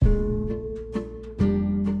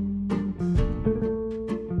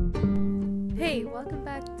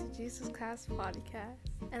Jesus Class Podcast,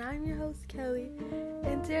 and I'm your host Kelly.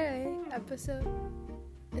 In today's episode,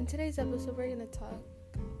 we're gonna talk.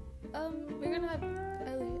 We're gonna have,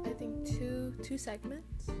 I think, two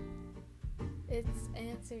segments. It's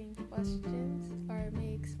answering questions, or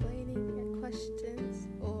me explaining your questions,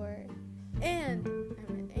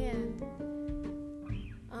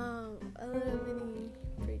 a little mini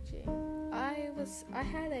preaching. I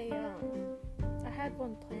had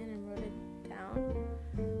one plan and wrote it down,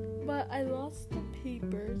 but I lost the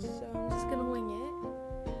papers, so I'm just gonna wing it.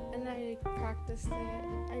 And I practiced it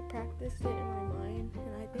in my mind,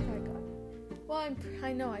 and I think I got it. Well,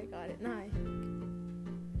 I know I got it. Now I think.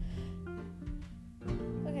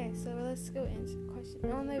 Okay, so let's go answer the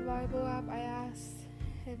question. On the Bible app, I asked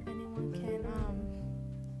if anyone can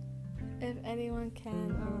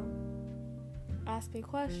ask me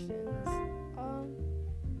questions.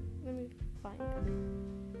 Let me find it.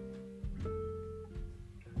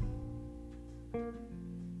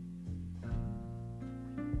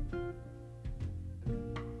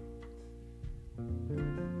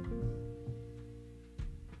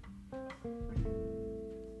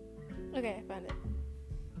 Okay, I found it.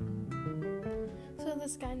 So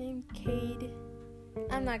this guy named Cade,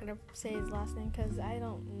 I'm not gonna say his last name because I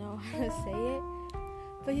don't know how to say it,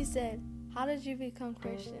 but he said, "How did you become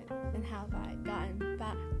Christian, and how have I gotten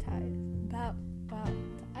baptized?"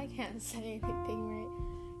 I can't say anything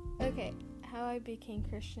right. Okay, how I became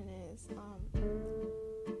Christian is,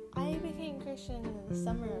 I became Christian in the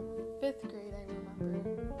summer of 5th grade, I remember,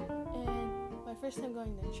 and my first time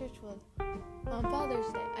going to church was on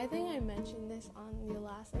Father's Day. I think I mentioned this on the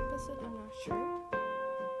last episode, I'm not sure.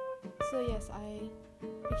 So yes, I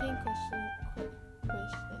became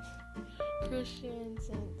Christian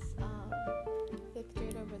since 5th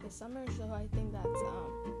grade over the summer, so I think that was like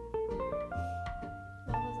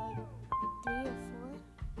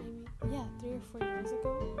 3 or 4 years ago.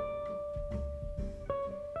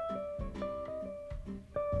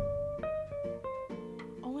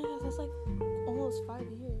 Oh my gosh, that's like almost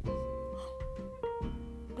 5 years.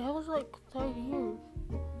 That was like 5 years.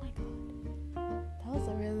 Oh my god, that was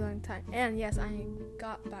a really long time. And yes, I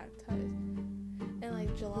got baptized in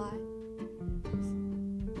like July.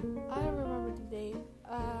 I don't remember the date.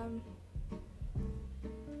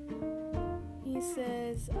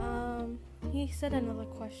 He said another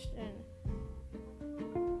question.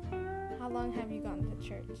 How long have you gone to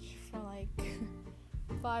church? For like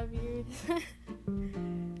 5 years?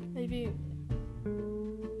 Maybe.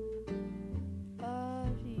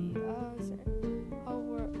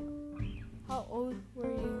 How old were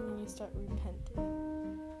you when you start repenting?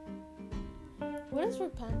 What does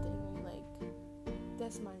repenting mean? Like,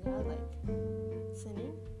 desmaya, like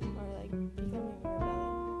sinning, or like becoming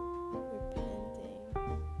rebellion? Repenting,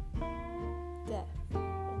 death,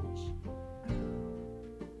 finish.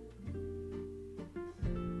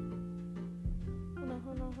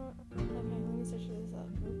 Hold on. Okay, let me search this up.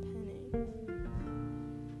 Repenting.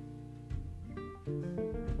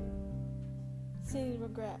 Sin,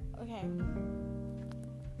 regret. Okay.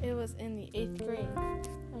 It was in the 8th grade,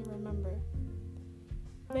 I remember.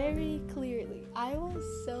 Very clearly. I was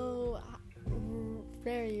so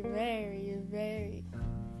very, very, very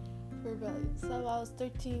rebellious. So I was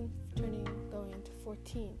 13, going into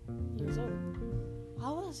 14 years old. I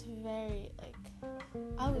was very,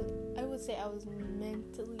 I would say I was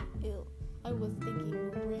mentally ill. I was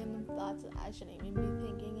thinking random thoughts that I shouldn't even be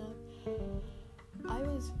thinking of. I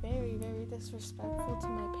was very, very disrespectful to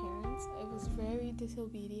my parents. I was very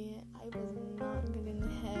disobedient. I was not good in the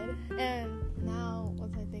head. And now,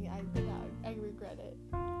 once I think I regret it.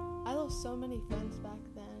 I lost so many friends back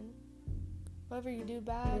then. Whatever you do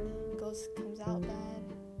bad, comes out bad.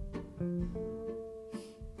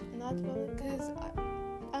 And that's really because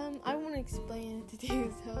I want to explain to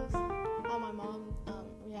yourselves how my mom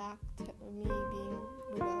reacted to me being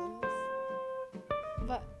rebellious.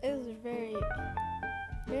 But it was very,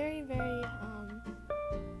 very, very,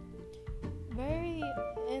 very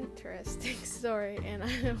interesting story, and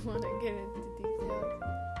I don't want to get into details.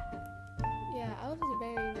 Yeah, I was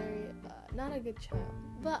very, very, not a good child,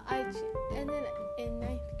 but and then in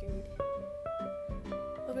 9th grade,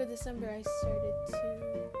 over December, I started to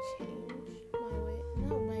change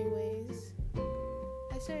my ways.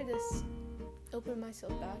 I started to open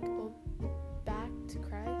myself back to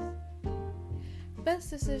Christ. Best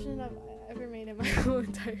decision I've ever made in my whole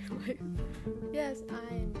entire life. Yes,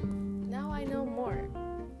 now I know more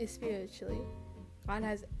spiritually. God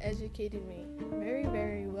has educated me very,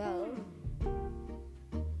 very well.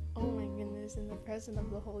 Oh my goodness, in the presence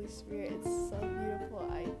of the Holy Spirit, it's so beautiful.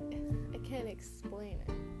 I can't explain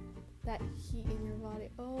it. that heat in your body.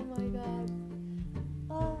 Oh my god.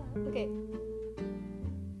 Okay.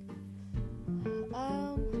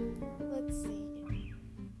 Let's see.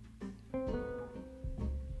 I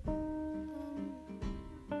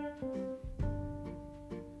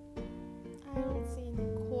don't see any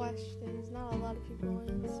questions. Not a lot of people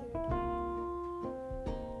answered.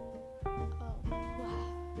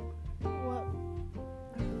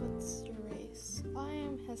 What's your race? I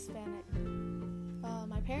am Hispanic.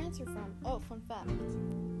 My parents are from. Oh, fun fact.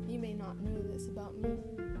 You may not know this about me.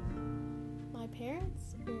 My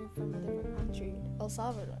parents are from a different country, El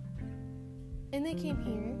Salvador. And they came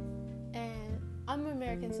here, and I'm an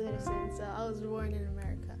American citizen, so I was born in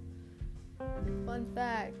America. Fun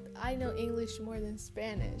fact, I know English more than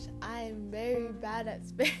Spanish. I am very bad at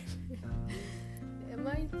Spanish.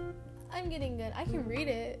 I'm getting good. I can read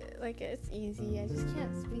it, like it's easy. I just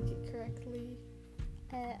can't speak it correctly.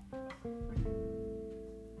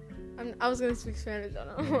 I was gonna speak Spanish. I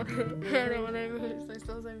don't want to embarrass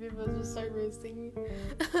myself. Some people just start roasting me.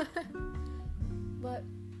 But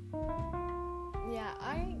yeah,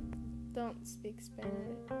 I don't speak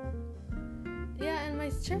Spanish. Yeah, and my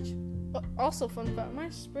church. Also, fun fact: my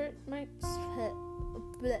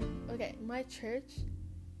church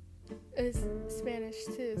is Spanish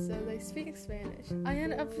too, so they speak Spanish. I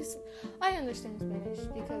understand Spanish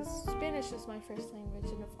because Spanish is my first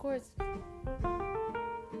language, and of course.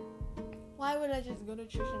 Why would I just go to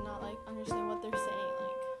church and not, understand what they're saying?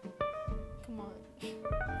 Come on.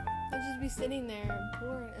 I'd just be sitting there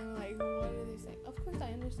bored and, what are they saying? Of course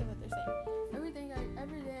I understand what they're saying. Every day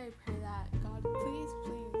I pray that, God, please,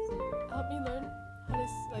 help me learn how to,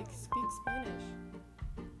 speak Spanish.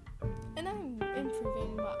 And I'm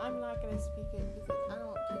improving, but I'm not going to speak it because I don't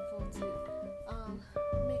want people to,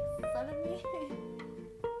 make fun of me.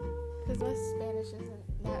 Because my Spanish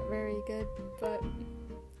isn't that very good, but,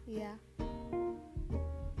 yeah.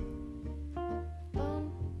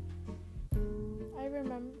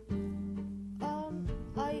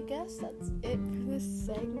 I guess that's it for this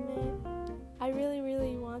segment. I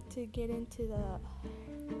really want to get into the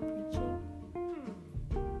preaching.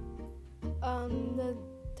 The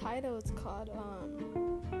title is called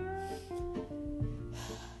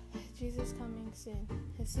Jesus Coming Soon.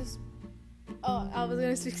 I was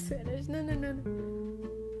gonna speak Spanish. No.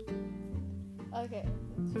 Okay,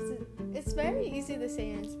 it's very easy to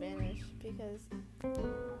say in Spanish because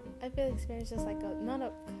I feel like Spanish is a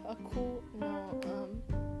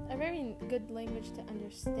very good language to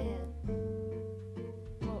understand.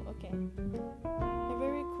 Oh, okay. A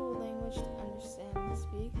very cool language to understand and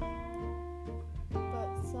speak.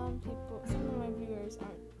 But some of my viewers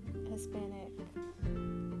aren't Hispanic.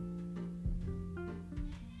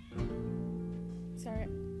 Sorry,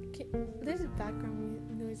 there's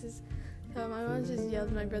background noises. So my mom just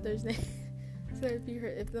yelled my brother's name. So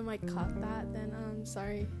if the mic caught that, then I'm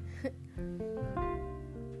sorry.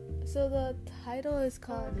 So the title is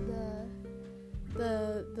called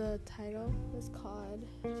the title is called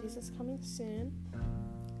Jesus Coming Soon,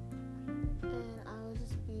 and I will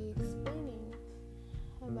just be explaining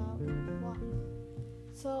about why.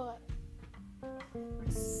 So,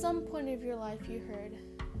 some point of your life you heard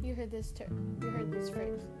this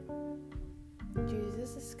phrase,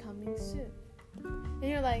 Jesus is coming soon, and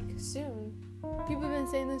you're like, soon? People have been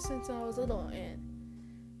saying this since I was little,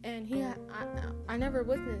 and I never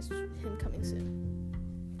witnessed him coming soon.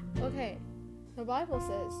 Okay, the Bible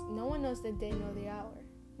says no one knows the day nor the hour,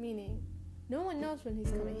 meaning no one knows when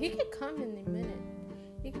he's coming. He could come in a minute.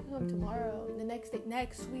 He could come tomorrow, the next day,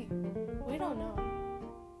 next week. We don't know.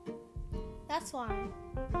 That's why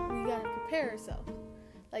we gotta prepare ourselves.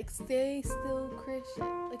 Stay still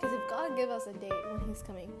Christian. Because if God give us a date when he's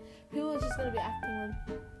coming, people are just gonna be acting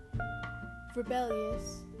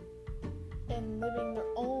rebellious and living their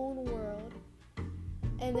own world,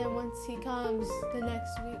 and then once he comes the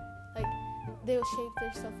next week, they'll shape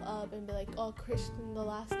their stuff up and be like, oh, Christian the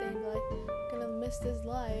last day, and be like, gonna miss this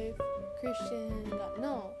life, Christian.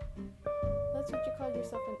 No, that's what you call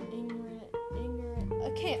yourself, an ignorant, I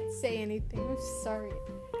can't say anything, I'm sorry,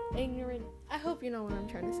 ignorant, I hope you know what I'm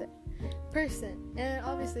trying to say, person. And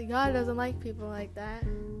obviously God doesn't like people like that,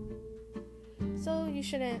 so you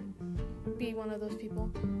shouldn't be one of those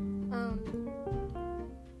people.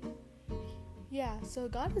 Yeah, so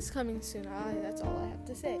God is coming soon. That's all I have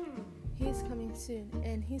to say. He's coming soon,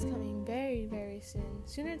 and he's coming very, very soon,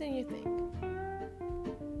 sooner than you think.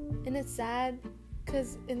 And it's sad,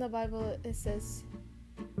 because in the Bible it says,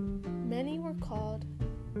 many were called,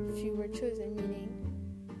 few were chosen, meaning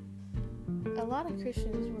a lot of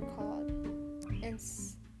Christians were called, and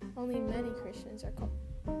only many Christians are called.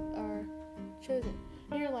 are chosen.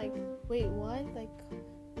 And you're like, wait, what? Like,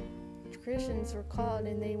 Christians were called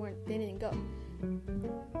and they didn't go.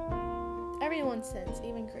 Everyone sins,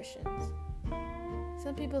 even Christians.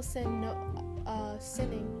 Some people sinning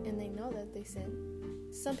and they know that they sin.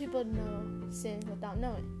 Some people know sin without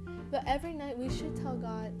knowing. But every night we should tell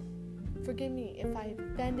God, forgive me if I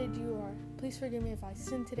offended you, or please forgive me if I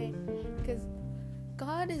sinned today, because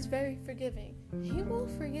God is very forgiving. He will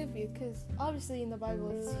forgive you, because obviously in the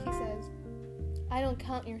Bible he says, I don't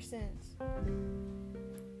count your sins.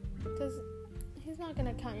 Because he's not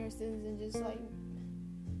going to count your sins and just like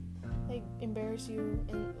embarrass you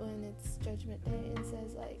when it's judgment day and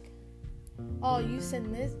says like, oh, you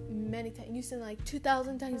sin this many times, you sin like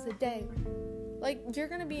 2,000 times a day. Like, you're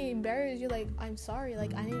going to be embarrassed. You're like, I'm sorry,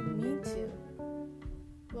 like, I didn't mean to.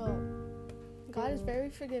 Well, God is very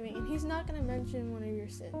forgiving, and he's not going to mention one of your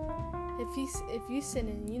sins. If you sin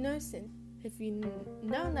and you know sin, if you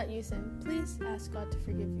know that you sin, please ask God to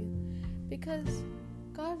forgive you, because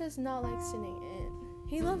God does not like sinning, and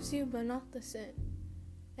he loves you, but not the sin.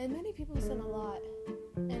 And many people sin a lot,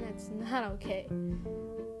 and it's not okay.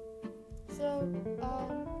 So,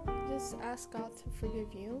 just ask God to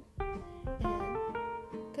forgive you, and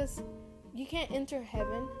because you can't enter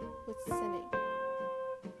heaven with sinning.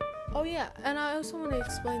 Oh yeah, and I also want to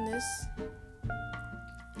explain this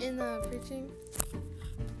in preaching.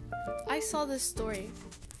 I saw this story.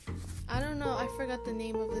 I don't know, I forgot the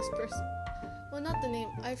name of this person. Well, not the name,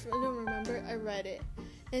 I don't remember. I read it.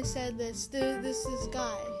 It said this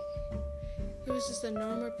guy. He was just a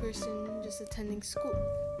normal person, just attending school.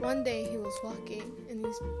 One day he was walking, and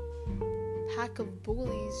these pack of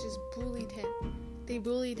bullies just bullied him. They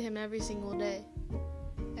bullied him every single day.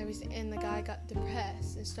 And the guy got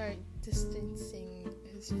depressed and started distancing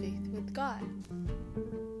his faith with God.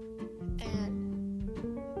 And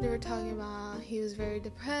they were talking about he was very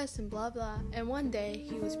depressed and blah blah. And one day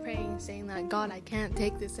he was praying, saying that, God, I can't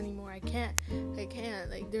take this anymore. I can't.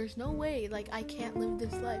 Like, there's no way. Like, I can't live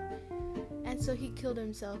this life. And so he killed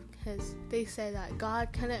himself because they said that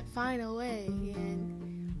God couldn't find a way,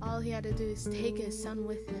 and all he had to do is take his son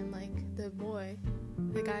with him, like the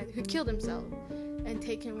guy who killed himself, and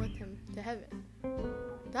take him with him to heaven.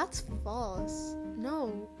 That's false.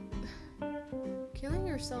 No. Killing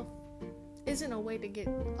yourself isn't a way to get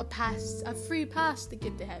a free pass to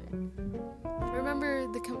get to heaven. Remember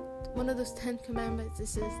one of those 10 commandments. It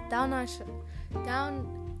says, thou shalt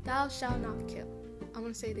not kill. I'm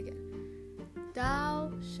going to say it again.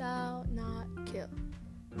 Thou shalt not kill.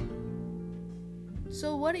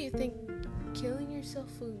 So what do you think? Killing yourself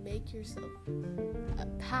will make yourself a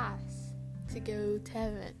pass to go to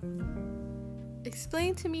heaven?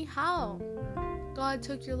 Explain to me how God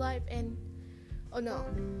took your life and, oh no,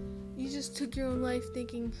 you just took your own life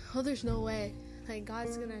thinking, oh, there's no way. Like,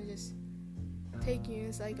 God's gonna just take you.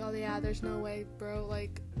 It's like, oh yeah, there's no way, bro.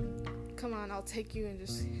 Like, come on, I'll take you and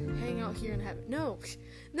just hang out here in heaven. No.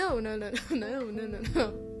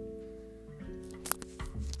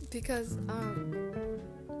 Because,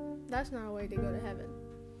 that's not a way to go to heaven.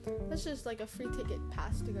 That's just like a free ticket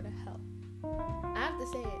pass to go to hell. I have to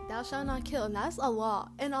say it, thou shalt not kill, and that's a law,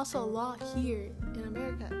 and also a law here in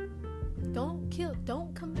America. Don't kill,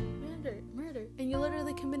 don't commit murder, and you're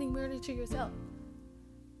literally committing murder to yourself.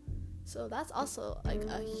 So that's also like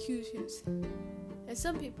a huge and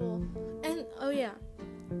some people, and oh yeah,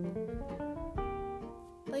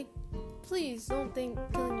 like, please don't think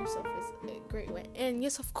killing yourself is a great way. And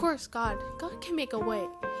yes, of course, God can make a way.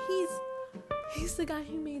 He's the guy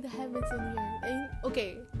who made the heavens and the earth. And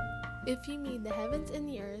okay, if he made the heavens and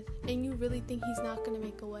the earth, and you really think he's not gonna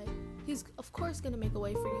make a way, he's of course gonna make a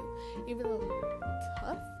way for you. Even though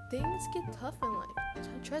things get tough in life.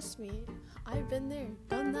 Trust me, I've been there,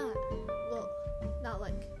 done that. Well, not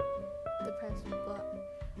like depressed, but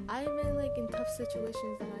I've been like in tough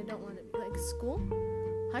situations that I don't want to be. Like school.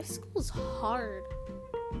 High school's hard.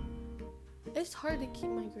 It's hard to keep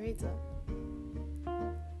my grades up.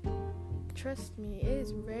 Trust me, it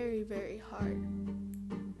is very, very hard.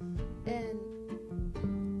 And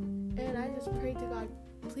I just pray to God,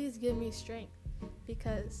 please give me strength,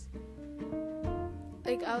 because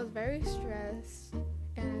like I was very stressed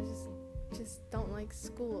and I just don't like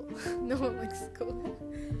school. No one likes school.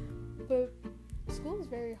 But school was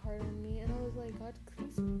very hard on me, and I was like, God,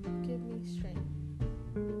 please give me strength.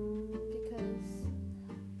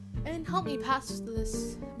 And help me pass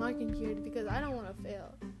this marking period, because I don't want to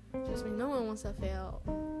fail. Trust me, no one wants to fail.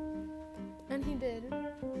 And he did.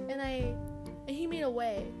 And he made a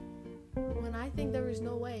way. When I think there was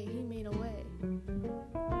no way, he made a way.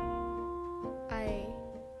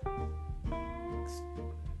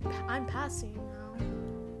 I'm passing now.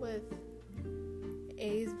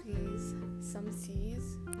 some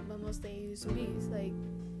C's, but most they use B's. Like,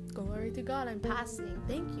 glory to God, I'm passing.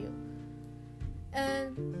 Thank you.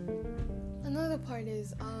 And another part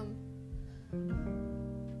is,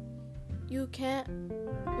 you can't,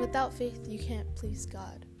 without faith, you can't please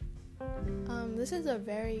God. This is a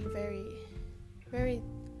very, very, very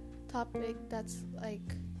topic that's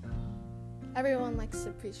like everyone likes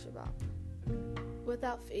to preach about.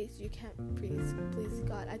 Without faith, you can't please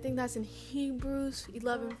God. I think that's in Hebrews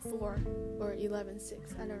 11:4 or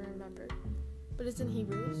 11:6. I don't remember, but it's in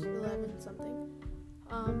Hebrews 11 something.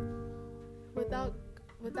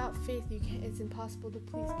 Without faith, you can't. It's impossible to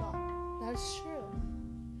please God. That's true,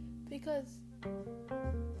 because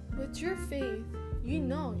with your faith, you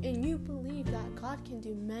know and you believe that God can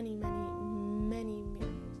do many, many, many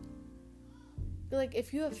miracles. Like,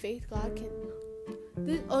 if you have faith, God can.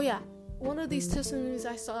 One of these testimonies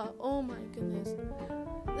I saw, oh my goodness,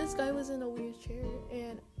 this guy was in a wheelchair,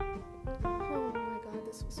 and oh my God,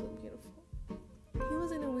 this was so beautiful. He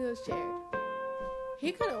was in a wheelchair.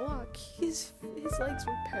 He couldn't walk. His legs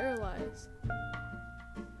were paralyzed,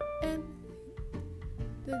 and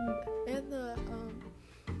the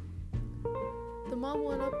mom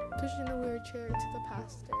went up pushing the wheelchair to the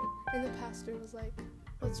pastor, and the pastor was like,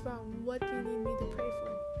 "What's wrong? What do you need me to pray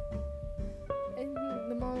for?" And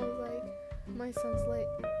the mom was like, "My son's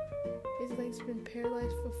his leg's been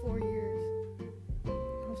paralyzed for 4 years." I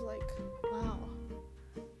was like, wow,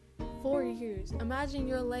 4 years. Imagine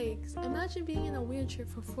your legs. Imagine being in a wheelchair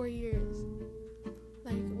for 4 years.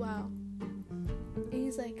 Like, wow. And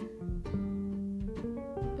he's like,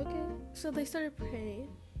 okay. So they started praying.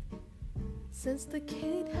 Since the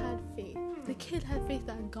kid had faith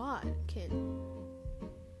that God can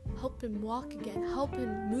help him walk again, help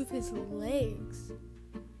him move his legs.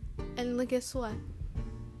 And guess what?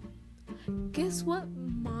 Guess what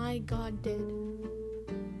my God did?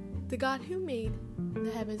 The God who made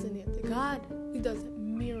the heavens and the earth, the God who does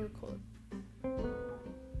miracles,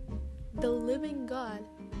 the living God,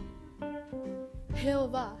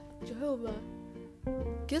 Jehovah,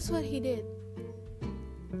 guess what he did?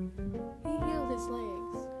 He healed his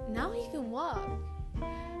legs. Now he can walk.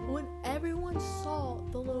 When everyone saw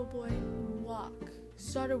the little boy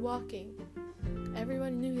started walking,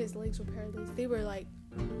 everyone knew his legs were paralyzed. They were like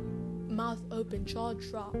mouth open, jaw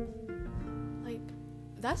dropped. Like,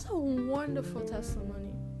 that's a wonderful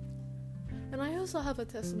testimony. And I also have a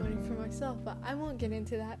testimony for myself, but I won't get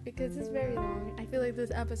into that because it's very long. I feel like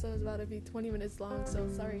this episode is about to be 20 minutes long, so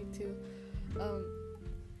sorry to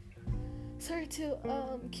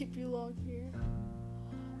keep you long here.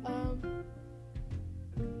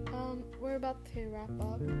 We're about to wrap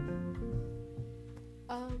up.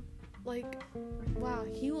 Wow,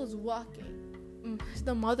 he was walking.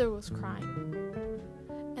 The mother was crying.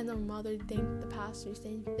 And the mother thanked the pastor,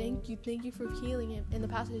 saying, thank you for healing him. And the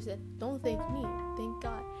pastor said, don't thank me, thank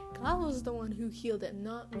God. God was the one who healed him,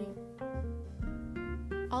 not me.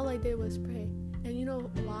 All I did was pray. And you know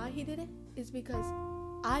why he did it? It's because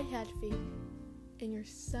I had faith, and your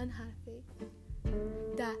son had faith,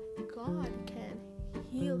 that God can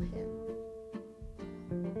heal him.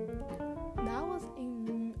 That was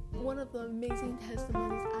one of the amazing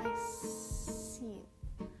testimonies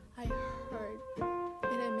I heard,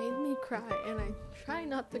 and it made me cry. And I try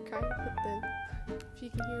not to cry with this, if you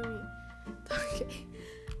can hear me. Okay,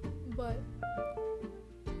 but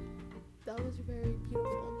that was very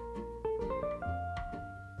beautiful.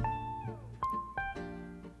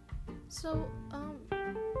 So I'm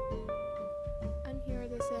here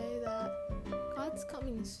to say that God's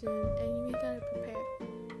coming soon, and you gotta prepare.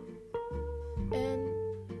 And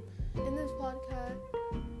in this podcast,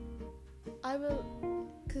 I will,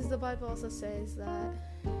 because the Bible also says that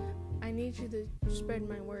I need you to spread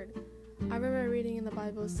my word. I remember reading in the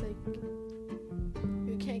Bible, it's like,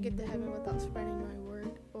 you can't get to heaven without spreading my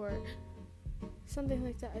word, or something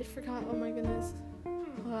like that. I forgot, oh my goodness.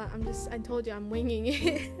 I told you I'm winging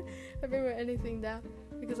it. I remember anything down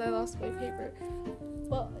because I lost my paper.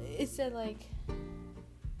 Well, it said like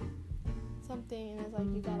something, and it's like,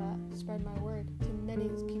 you gotta spread my word to many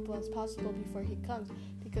people as possible before he comes,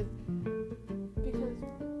 because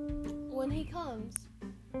when he comes,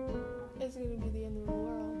 it's gonna be the end of the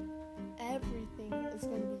world. Everything is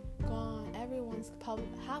gonna be gone.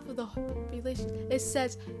 Half of the population. It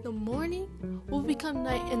says the morning will become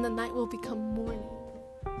night, and the night will become morning.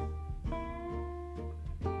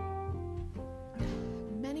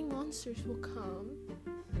 Many monsters will come.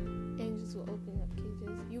 Angels will open up cages.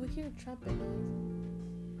 You will hear a trumpet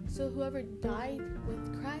noise. So whoever died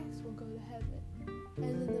with Christ will go to heaven,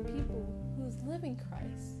 and then the people who's living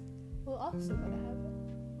Christ will also go to heaven.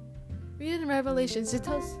 Read in Revelations. It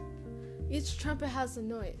tells Each trumpet has a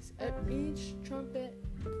noise. Each trumpet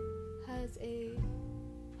has a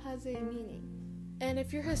meaning. And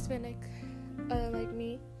if you're Hispanic, like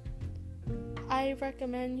me, I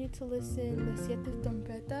recommend you to listen to Siete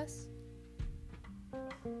Trompetas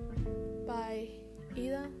by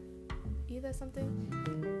Ida something.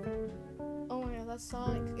 Oh my god, that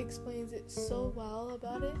song explains it so well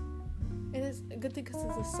about it. And it's a good thing because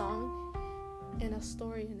it's a song and a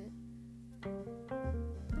story in it.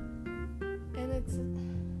 And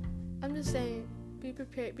I'm just saying, be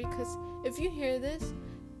prepared, because if you hear this,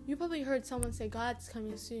 you probably heard someone say God's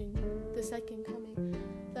coming soon, the second coming.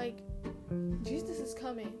 Like, Jesus is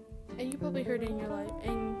coming. And you probably heard it in your life.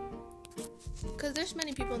 And because there's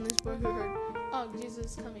many people in this world who heard, oh,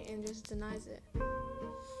 Jesus is coming, and just denies it.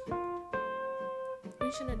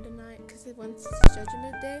 We shouldn't deny it, because once it's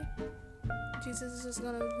Judgment Day, Jesus is just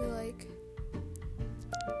gonna be like,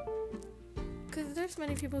 because there's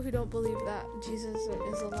many people who don't believe that Jesus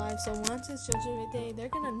is alive. So once it's Judgment Day, they're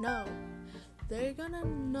gonna know. They're gonna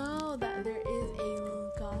know that there is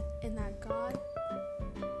a God, and that God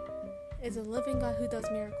is a living God who does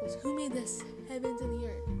miracles, who made the heavens and the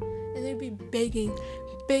earth. And they'd be begging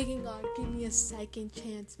God, give me a second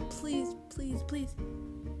chance. Please, please, please.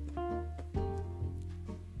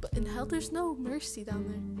 But in hell, there's no mercy down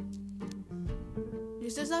there. You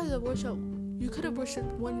just have to worship. You could have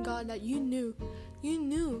worshipped one God that you knew he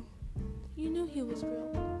was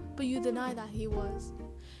real, but you denied that he was.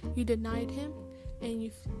 You denied him, and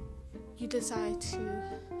you decided to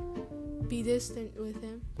be distant with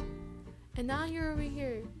him. And now you're over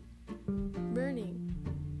here burning,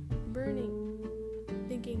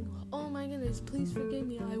 thinking, oh my goodness, please forgive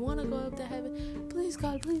me. I want to go up to heaven. Please,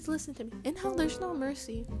 God, please listen to me. In hell, there's no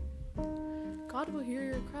mercy. God will hear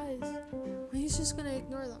your cries. He's just going to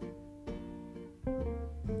ignore them.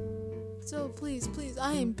 So please,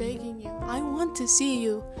 I am begging you. I want to see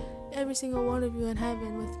you, every single one of you, in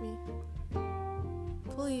heaven with me.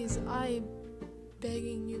 Please, I am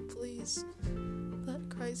begging you, please. Let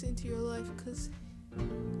Christ into your life, because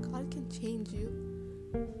God can change you,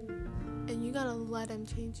 and you gotta let him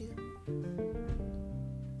change you,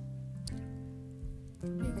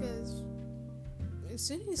 because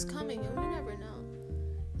soon he's coming, and we never know.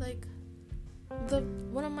 Like,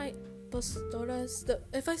 one of my pastoras,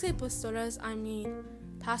 if I say pastoras, I mean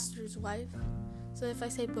pastor's wife. So if I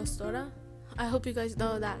say pastora, I hope you guys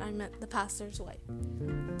know that I meant the pastor's wife.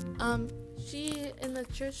 She, in the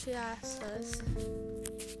church, she asked us,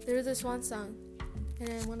 there was this one song, and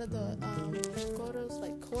then one of the choros,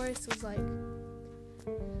 like chorus, was like,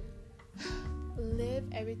 live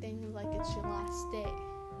everything like it's your last day.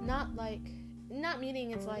 Not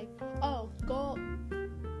meaning it's like, oh, go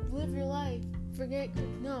live your life, forget,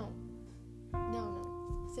 no.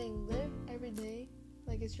 Saying live every day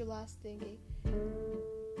like it's your last day.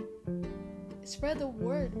 Spread the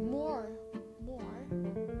word more.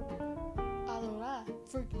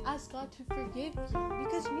 Ask God to forgive you,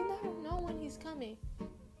 because you never know when he's coming.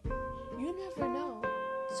 You never know.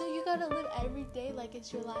 So you gotta live every day like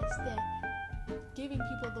it's your last day, giving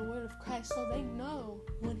people the word of Christ so they know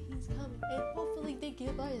when he's coming, and hopefully they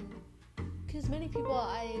give in. Because many people,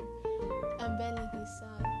 I'm betting he's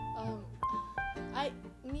sad.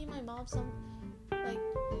 Me and my mom, I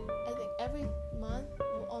think every month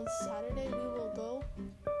on Saturday we will go.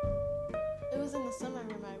 It was in the summer, I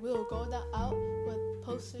remember. We will go out with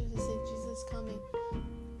posters that say Jesus coming.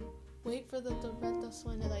 Wait for the trompetas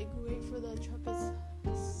when wait for the trumpets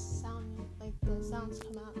sound, the sounds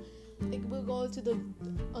come out. We'll go onto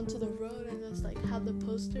the road and just have the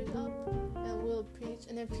posters up, and we'll preach.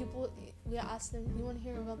 And then we ask them, you want to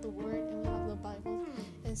hear about the word? And we'll have the Bible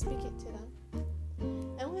and speak it to them.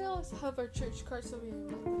 And we always have our church cards, so we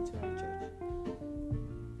invite them to our church.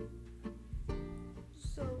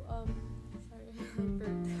 So, I'm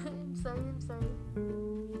sorry.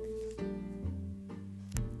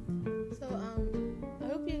 So, I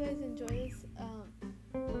hope you guys enjoy this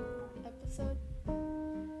episode.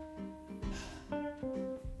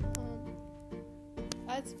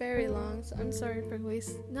 It's very long, so I'm sorry for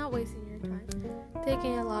not wasting your time,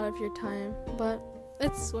 taking a lot of your time, but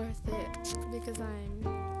it's worth it, because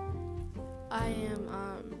I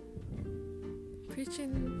am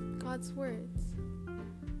preaching God's words.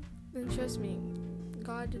 And trust me,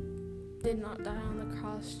 God did not die on the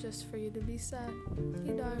cross just for you to be sad.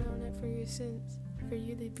 He died on it for your sins, for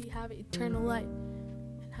you to have eternal life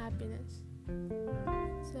and happiness.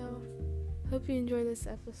 So, hope you enjoy this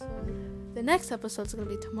episode. The next episode is going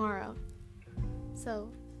to be tomorrow, so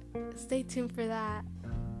stay tuned for that.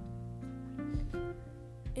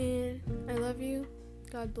 And I love you.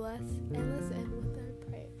 God bless. And let's end with our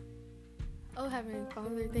prayer. Oh, Heavenly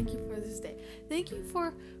Father, thank you for this day. Thank you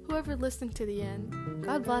for whoever listened to the end.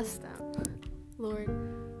 God bless them, Lord.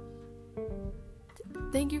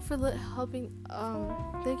 Thank you for helping.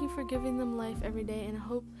 Thank you for giving them life every day, and I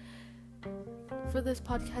hope for this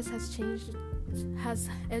podcast has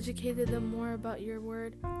educated them more about your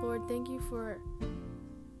word. Lord, thank you for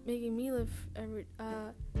making me live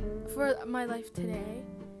for my life today,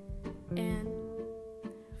 and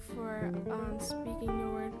for speaking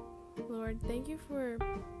your word. Lord, thank you for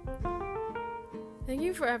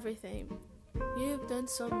everything. You've done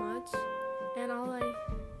so much, and I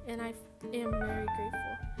am very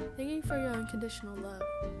grateful. Thank you for your unconditional love,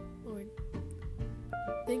 Lord.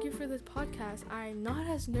 Thank you for this podcast. I'm not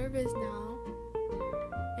as nervous now,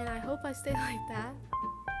 and I hope I stay like that.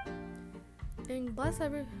 And bless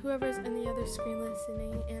whoever's in the other screen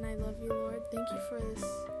listening, and I love you, Lord. Thank you for this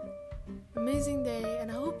amazing day,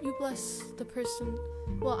 and I hope you bless the person.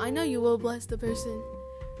 Well, I know you will bless the person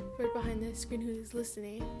right behind the screen who is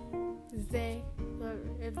listening. If they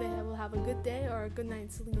will have a good day or a good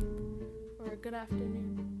night's sleep or a good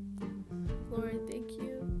afternoon. Lord, thank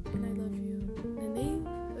you, and I love you. In the name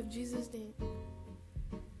of Jesus' name.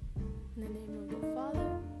 In the name of the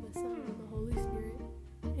Father, the Son, and the Holy Spirit.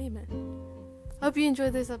 Amen. Hope you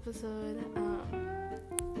enjoyed this episode.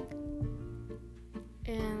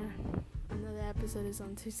 And another episode is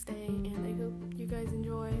on Tuesday, and I hope you guys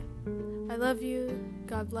enjoy. I love you.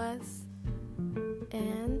 God bless.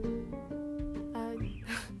 And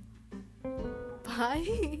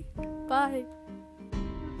bye. Bye.